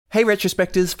Hey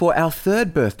Retrospectors, for our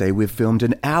third birthday we've filmed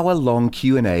an hour-long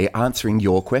Q&A answering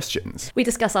your questions. We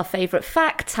discuss our favourite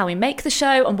facts, how we make the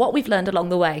show, and what we've learned along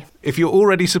the way. If you're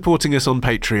already supporting us on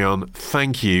Patreon,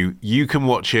 thank you. You can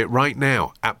watch it right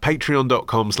now at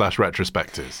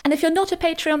patreon.com/retrospectors. And if you're not a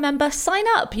Patreon member, sign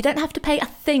up. You don't have to pay a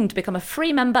thing to become a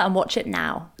free member and watch it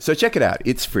now. So check it out,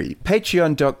 it's free.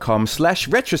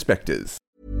 patreon.com/retrospectors.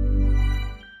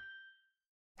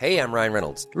 Hey, I'm Ryan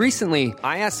Reynolds. Recently,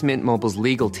 I asked Mint Mobile's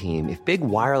legal team if big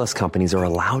wireless companies are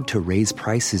allowed to raise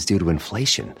prices due to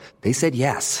inflation. They said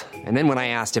yes. And then when I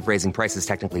asked if raising prices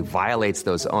technically violates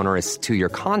those onerous two-year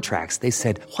contracts, they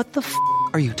said, "What the f***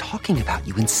 are you talking about,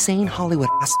 you insane Hollywood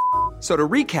ass?" So to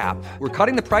recap, we're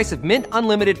cutting the price of Mint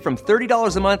Unlimited from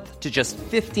 $30 a month to just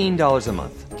 $15 a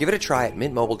month. Give it a try at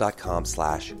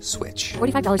mintmobile.com/switch.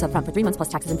 $45 up front for 3 months plus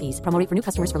taxes and fees. Promo rate for new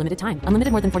customers for limited time.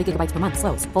 Unlimited more than 40 gigabytes per month.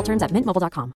 Slows full terms at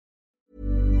mintmobile.com.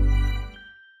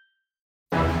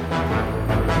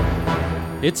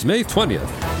 It's May 20th,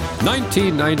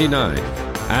 1999,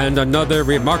 and another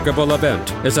remarkable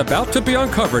event is about to be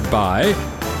uncovered by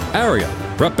Ariel,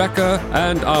 Rebecca,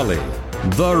 and Ali,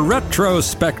 the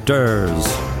Retrospectors.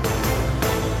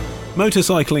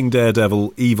 Motorcycling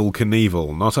daredevil Evel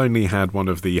Knievel not only had one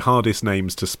of the hardest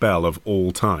names to spell of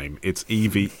all time, it's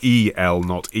E-V-E-L,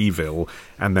 not evil,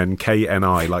 and then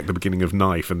K-N-I, like the beginning of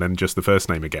knife, and then just the first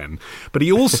name again, but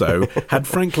he also had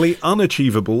frankly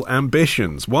unachievable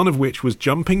ambitions, one of which was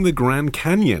jumping the Grand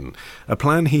Canyon, a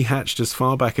plan he hatched as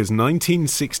far back as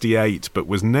 1968, but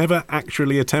was never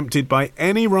actually attempted by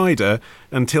any rider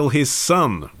until his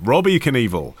son, Robbie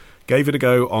Knievel, gave it a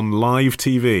go on live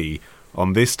TV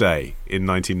on this day in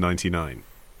 1999.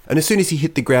 And as soon as he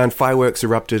hit the ground, fireworks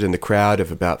erupted and the crowd of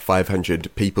about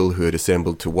 500 people who had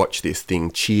assembled to watch this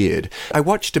thing cheered. I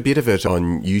watched a bit of it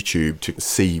on YouTube to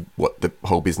see what the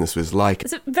whole business was like.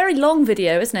 It's a very long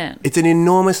video, isn't it? It's an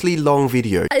enormously long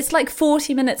video. It's like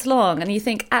 40 minutes long, and you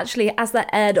think, actually, as that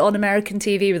aired on American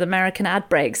TV with American ad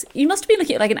breaks, you must have been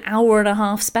looking at like an hour and a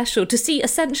half special to see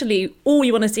essentially all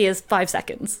you want to see is 5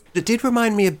 seconds. It did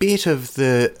remind me a bit of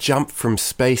the Jump from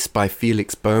Space by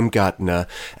Felix Baumgartner,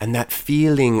 and that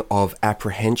feeling of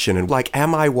apprehension and like,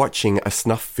 am I watching a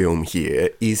snuff film here?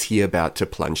 Is he about to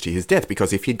plunge to his death?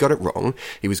 Because if he'd got it wrong,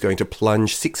 he was going to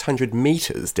plunge 600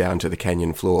 meters down to the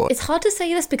canyon floor. It's hard to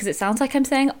say this because it sounds like I'm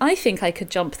saying I think I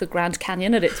could jump the Grand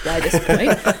Canyon at its widest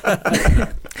point.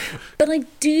 But I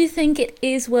do think it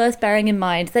is worth bearing in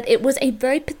mind that it was a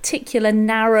very particular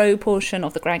narrow portion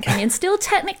of the Grand Canyon, still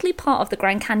technically part of the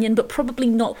Grand Canyon, but probably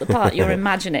not the part you're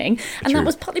imagining. And that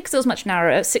was partly because it was much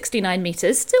narrower, 69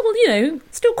 meters. Still,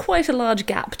 still quite a large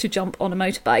gap to jump on a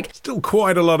motorbike. Still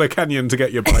quite a lot of canyon to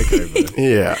get your bike over.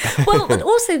 Yeah. Well, but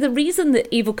also the reason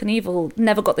that Evel Knievel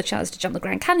never got the chance to jump the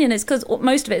Grand Canyon is because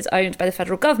most of it is owned by the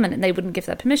federal government and they wouldn't give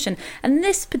their permission. And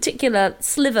this particular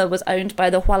sliver was owned by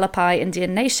the Hualapai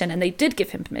Indian Nation and they did give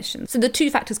him permission. So the two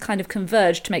factors kind of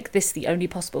converged to make this the only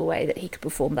possible way that he could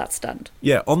perform that stunt.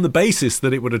 Yeah, on the basis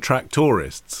that it would attract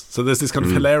tourists. So there's this kind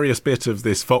of hilarious bit of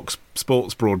this Fox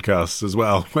Sports broadcasts as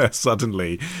well, where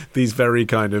suddenly these very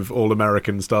kind of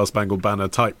all-American Star Spangled Banner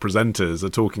type presenters are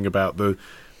talking about the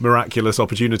miraculous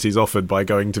opportunities offered by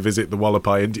going to visit the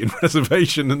Hualapai Indian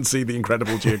Reservation and see the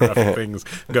incredible geographic things,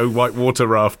 go whitewater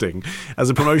rafting as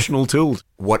a promotional tool.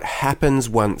 What happens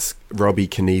once Robbie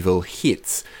Knievel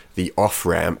hits the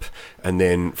off-ramp and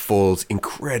then falls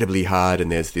incredibly hard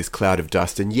and there's this cloud of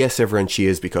dust, and yes, everyone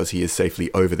cheers because he is safely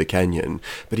over the canyon,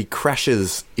 but he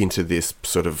crashes into this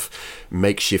sort of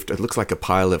makeshift, it looks like a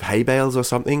pile of hay bales or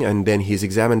something, and then he's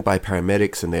examined by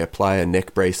paramedics and they apply a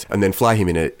neck brace and then fly him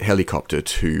in a helicopter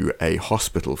to a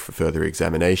hospital for further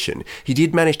examination. He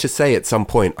did manage to say at some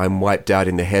point, "I'm wiped out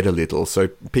in the head a little," so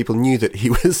people knew that he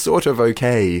was sort of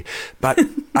okay, but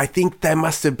I think there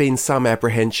must have been some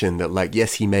apprehension that, like,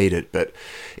 yes, he made it, but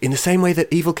in the same way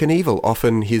that Evel Knievel,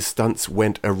 often his stunts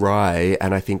went awry,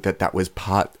 and I think that that was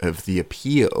part of the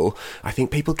appeal. I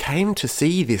think people came to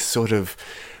see this sort of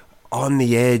on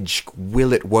the edge,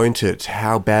 will it, won't it,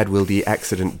 how bad will the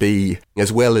accident be,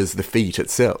 as well as the feat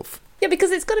itself. Yeah,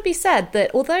 because it's got to be said that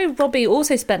although Robbie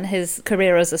also spent his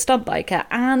career as a stunt biker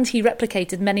and he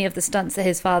replicated many of the stunts that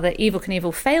his father, Evel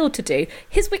Knievel, failed to do,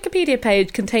 his Wikipedia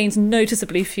page contains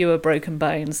noticeably fewer broken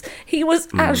bones. He was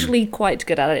actually quite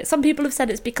good at it. Some people have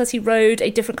said it's because he rode a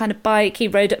different kind of bike. He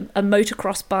rode a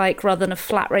motocross bike rather than a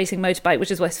flat racing motorbike, which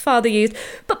is what his father used.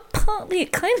 But partly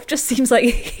it kind of just seems like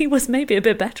he was maybe a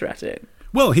bit better at it.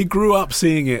 Well, he grew up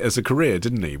seeing it as a career,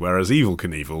 didn't he? Whereas Evel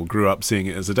Knievel grew up seeing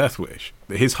it as a death wish.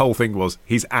 His whole thing was,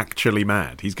 he's actually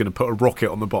mad. He's going to put a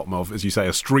rocket on the bottom of, as you say,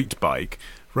 a street bike,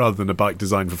 rather than a bike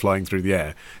designed for flying through the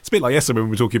air. It's a bit like yesterday when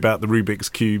we were talking about the Rubik's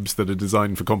Cubes that are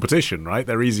designed for competition, right?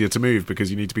 They're easier to move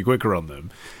because you need to be quicker on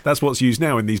them. That's what's used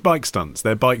now in these bike stunts.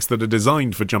 They're bikes that are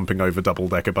designed for jumping over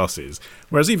double-decker buses.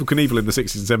 Whereas Evel Knievel in the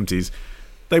 60s and 70s,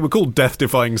 they were called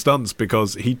death-defying stunts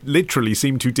because he literally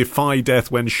seemed to defy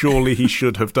death when surely he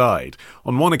should have died.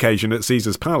 On one occasion at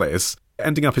Caesar's Palace,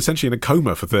 ending up essentially in a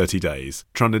coma for 30 days,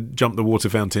 trying to jump the water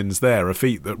fountains there, a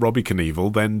feat that Robbie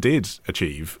Knievel then did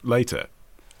achieve later.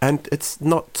 And it's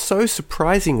not so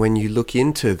surprising when you look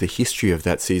into the history of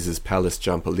that Caesar's Palace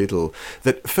jump a little,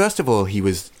 that first of all, he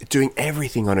was doing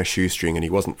everything on a shoestring and he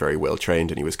wasn't very well trained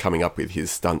and he was coming up with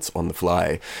his stunts on the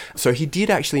fly. So he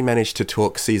did actually manage to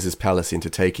talk Caesar's Palace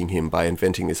into taking him by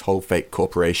inventing this whole fake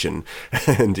corporation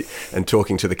and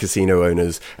talking to the casino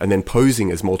owners and then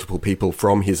posing as multiple people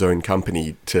from his own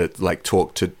company to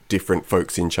talk to different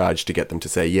folks in charge to get them to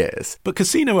say yes. But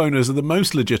casino owners are the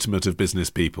most legitimate of business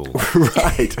people.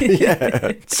 Right,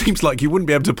 yeah. Seems like you wouldn't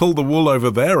be able to pull the wool over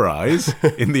their eyes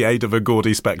in the aid of a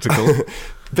gaudy spectacle.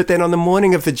 But then on the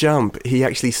morning of the jump, he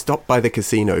actually stopped by the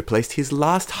casino, placed his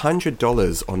last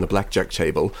 $100 on the blackjack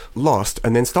table, lost,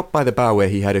 and then stopped by the bar where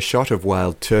he had a shot of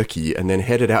wild turkey and then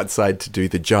headed outside to do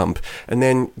the jump. And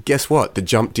then guess what? The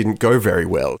jump didn't go very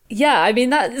well. Yeah, I mean,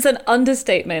 that is an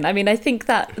understatement. I mean, I think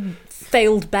that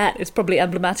failed bet is probably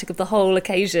emblematic of the whole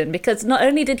occasion, because not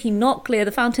only did he not clear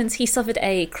the fountains, he suffered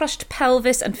a crushed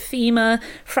pelvis and femur,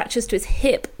 fractures to his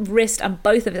hip, wrist and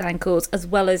both of his ankles, as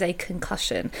well as a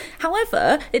concussion.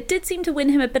 However, it did seem to win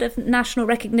him a bit of national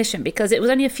recognition, because it was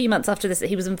only a few months after this that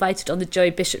he was invited on the Joey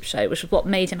Bishop show, which was what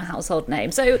made him a household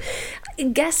name. So I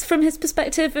guess from his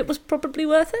perspective it was probably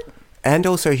worth it. And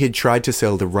also he'd tried to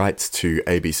sell the rights to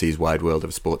ABC's Wide World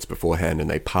of Sports beforehand and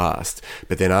they passed.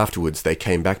 But then afterwards they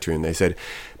came back to him and they said,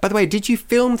 by the way, did you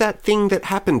film that thing that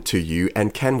happened to you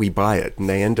and can we buy it? And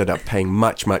they ended up paying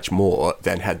much, much more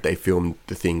than had they filmed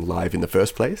the thing live in the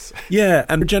first place. Yeah,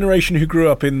 and a generation who grew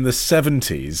up in the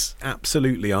 70s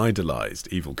absolutely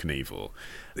idolised Evel Knievel.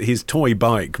 His toy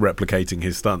bike replicating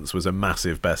his stunts was a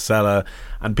massive bestseller,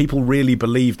 and people really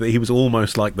believed that he was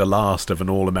almost like the last of an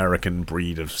all-American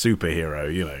breed of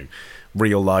superhero, you know,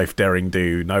 real-life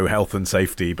daring-do, no health and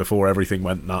safety before everything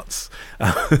went nuts.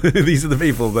 These are the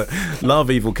people that love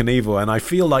Evel Knievel, and I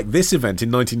feel like this event in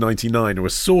 1999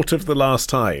 was sort of the last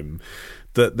time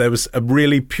that there was a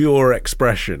really pure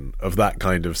expression of that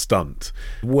kind of stunt,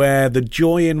 where the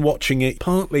joy in watching it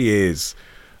partly is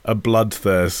a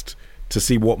bloodthirst to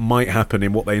see what might happen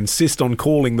in what they insist on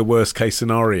calling the worst case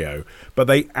scenario, but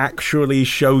they actually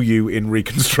show you in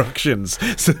reconstructions.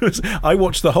 So I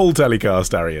watched the whole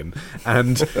telecast, Arian,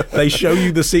 and they show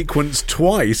you the sequence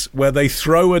twice where they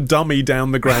throw a dummy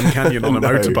down the Grand Canyon on a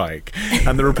motorbike,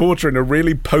 and the reporter in a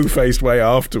really po-faced way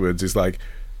afterwards is like,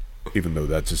 even though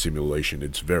that's a simulation,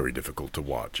 it's very difficult to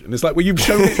watch. And it's like, well, you've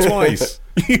shown it twice.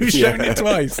 You've shown it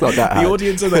twice. It's not that the hard.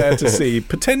 audience are there to see,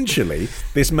 potentially,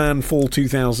 this man fall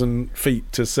 2,000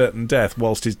 feet to certain death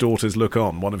whilst his daughters look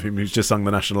on, one of whom who's just sung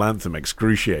the national anthem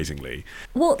excruciatingly.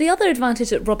 Well, the other advantage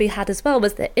that Robbie had as well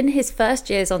was that in his first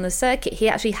years on the circuit, he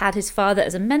actually had his father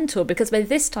as a mentor, because by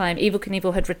this time, Evel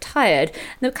Knievel had retired.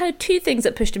 And there were kind of two things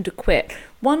that pushed him to quit.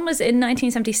 One was in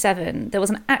 1977, there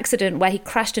was an accident where he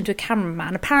crashed into a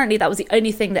cameraman. Apparently that was the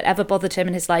only thing that ever bothered him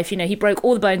in his life. You know, he broke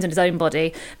all the bones in his own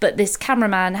body, but this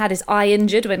cameraman had his eye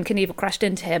injured when Knievel crashed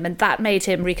into him, and that made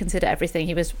him reconsider everything.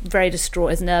 He was very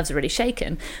distraught, his nerves were really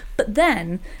shaken. But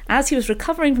then, as he was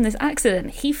recovering from this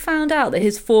accident, he found out that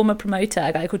his former promoter,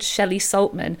 a guy called Shelley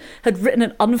Saltman, had written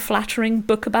an unflattering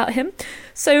book about him.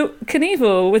 So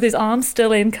Knievel, with his arms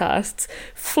still in casts,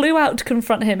 flew out to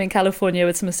confront him in California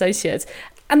with some associates.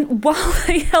 And while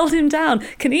they held him down,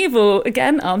 Knievel,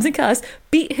 again, arms in casts,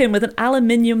 beat him with an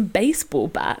aluminium baseball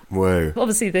bat. Whoa.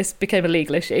 Obviously, this became a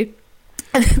legal issue.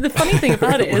 And the funny thing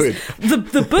about it is,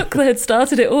 the book that had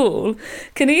started it all,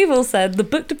 Knievel said the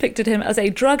book depicted him as a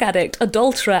drug addict,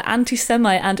 adulterer,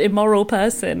 anti-Semite and immoral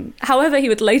person. However, he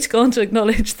would later go on to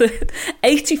acknowledge that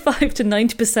 85 to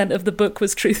 90% of the book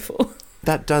was truthful.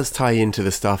 That does tie into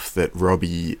the stuff that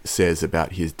Robbie says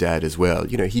about his dad as well.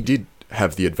 You know, he did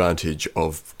have the advantage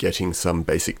of getting some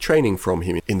basic training from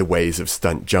him in the ways of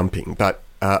stunt jumping, but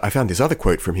I found this other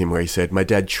quote from him where he said, "My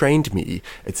dad trained me.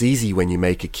 It's easy when you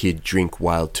make a kid drink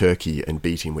wild turkey and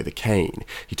beat him with a cane.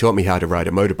 He taught me how to ride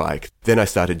a motorbike. Then I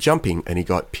started jumping and he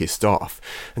got pissed off."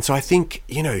 And so I think,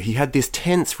 you know, he had this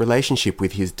tense relationship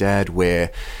with his dad where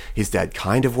his dad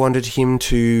kind of wanted him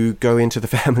to go into the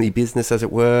family business, as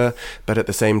it were, but at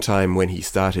the same time, when he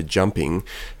started jumping,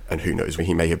 And who knows,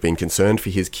 he may have been concerned for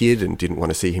his kid and didn't want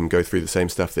to see him go through the same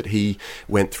stuff that he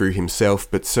went through himself.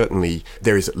 But certainly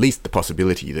there is at least the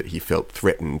possibility that he felt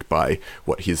threatened by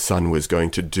what his son was going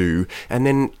to do. And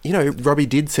then, Robbie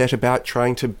did set about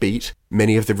trying to beat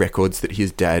many of the records that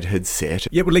his dad had set.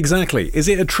 Yeah, well, exactly. Is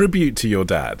it a tribute to your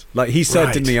dad? Like he said,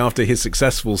 Right. didn't he, after his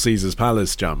successful Caesar's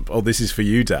Palace jump, "Oh, this is for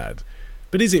you, Dad."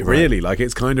 But is it really? Like,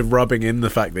 it's kind of rubbing in the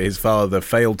fact that his father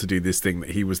failed to do this thing that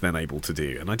he was then able to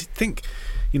do. And I did think,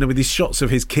 with these shots of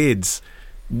his kids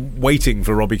waiting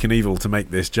for Robbie Knievel to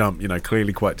make this jump,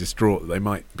 clearly quite distraught that they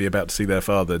might be about to see their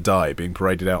father die, being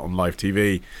paraded out on live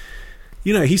TV.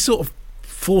 He's sort of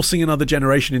forcing another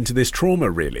generation into this trauma,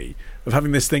 really, of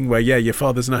having this thing where, yeah, your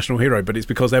father's a national hero, but it's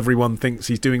because everyone thinks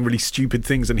he's doing really stupid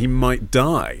things and he might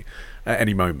die at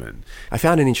any moment. I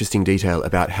found an interesting detail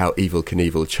about how Evel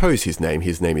Knievel chose his name.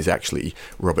 His name is actually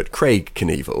Robert Craig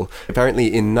Knievel. Apparently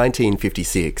in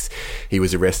 1956, he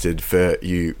was arrested for,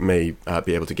 you may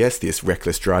be able to guess this,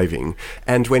 reckless driving.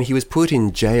 And when he was put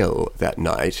in jail that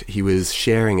night, he was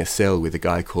sharing a cell with a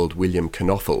guy called William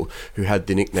Knievel, who had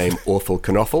the nickname Awful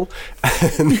Knievel.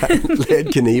 And that led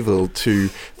Knievel to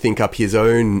think up his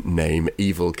own name,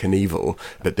 Evel Knievel.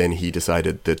 But then he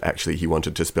decided that actually he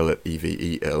wanted to spell it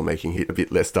E-V-E-L, making it a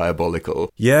bit less diabolical.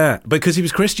 Yeah, because he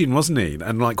was Christian, wasn't he?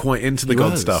 And like quite into the He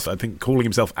God was. stuff. I think calling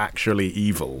himself actually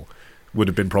evil would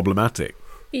have been problematic.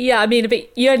 Yeah, I mean,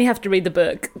 but you only have to read the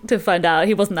book to find out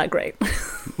he wasn't that great.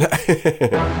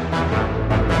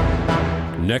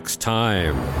 Next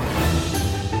time.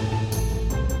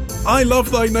 I love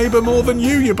thy neighbour more than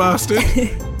you bastard.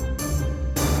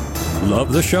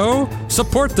 Love the show?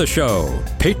 Support the show.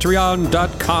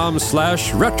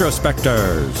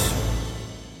 Patreon.com/retrospectors.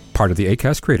 Part of the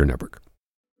Acast Creator Network.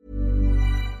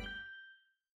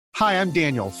 Hi, I'm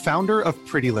Daniel, founder of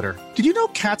Pretty Litter. Did you know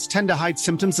cats tend to hide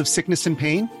symptoms of sickness and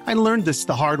pain? I learned this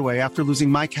the hard way after losing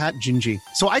my cat, Gingy.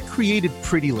 So I created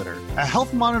Pretty Litter, a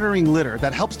health monitoring litter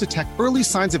that helps detect early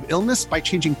signs of illness by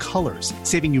changing colors,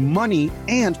 saving you money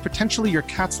and potentially your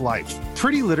cat's life.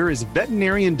 Pretty Litter is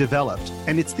veterinarian developed,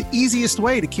 and it's the easiest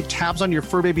way to keep tabs on your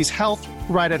fur baby's health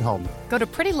right at home. Go to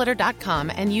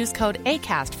prettylitter.com and use code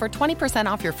ACAST for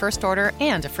 20% off your first order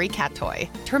and a free cat toy.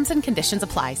 Terms and conditions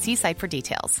apply. See site for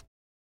details.